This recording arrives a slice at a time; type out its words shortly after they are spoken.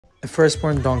The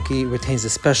firstborn donkey retains a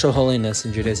special holiness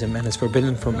in Judaism and is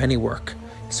forbidden from any work,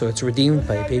 so it's redeemed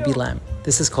by a baby lamb.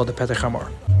 This is called a Petach Hamor.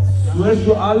 Swear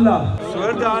to Allah.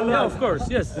 Swear to Allah. Yeah, of course,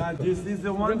 yes. That this is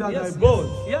the one that I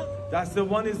bought. Yeah. That's the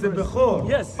one is the Bechor.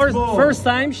 Yes. First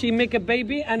time she make a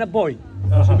baby and a boy.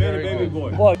 She made a baby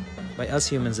boy. By us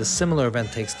humans, a similar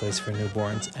event takes place for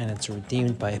newborns, and it's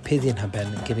redeemed by a Pidyon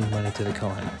Haben giving money to the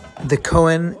Kohen. The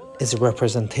Kohen is a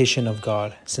representation of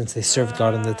God, since they served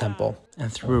God in the temple.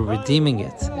 And through redeeming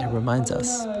it, it reminds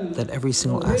us that every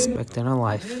single aspect in our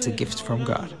life is a gift from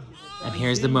God. And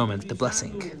here's the moment, the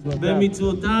blessing.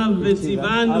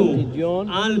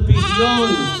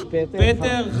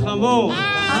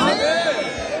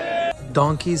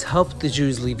 Donkeys helped the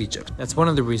Jews leave Egypt. That's one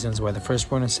of the reasons why the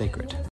firstborn is sacred.